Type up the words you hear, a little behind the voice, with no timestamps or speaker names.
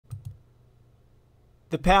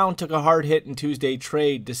The pound took a hard hit in Tuesday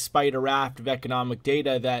trade despite a raft of economic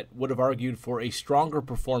data that would have argued for a stronger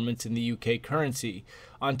performance in the UK currency.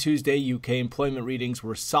 On Tuesday, UK employment readings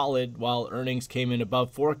were solid while earnings came in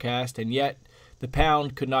above forecast, and yet the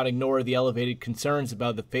pound could not ignore the elevated concerns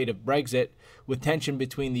about the fate of Brexit, with tension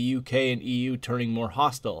between the UK and EU turning more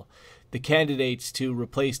hostile. The candidates to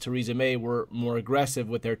replace Theresa May were more aggressive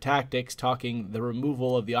with their tactics, talking the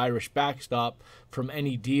removal of the Irish backstop from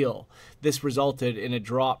any deal. This resulted in a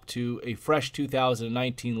drop to a fresh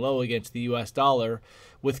 2019 low against the US dollar,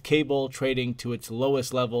 with cable trading to its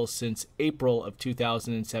lowest level since April of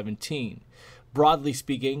 2017. Broadly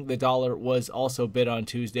speaking, the dollar was also bid on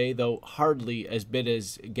Tuesday, though hardly as bid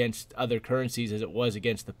as against other currencies as it was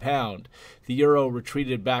against the pound. The euro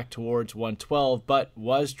retreated back towards 112, but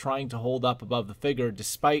was trying to hold up above the figure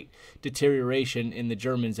despite deterioration in the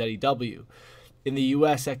German ZEW. In the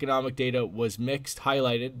U.S., economic data was mixed,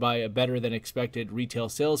 highlighted by a better-than-expected retail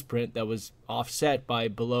sales print that was offset by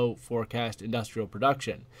below-forecast industrial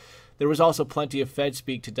production. There was also plenty of Fed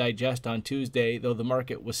speak to digest on Tuesday, though the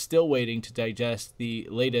market was still waiting to digest the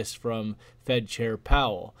latest from Fed Chair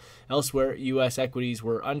Powell. Elsewhere, U.S. equities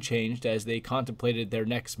were unchanged as they contemplated their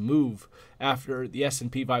next move after the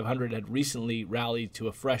S&P 500 had recently rallied to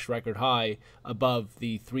a fresh record high above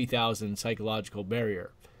the 3,000 psychological barrier.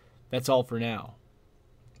 That's all for now.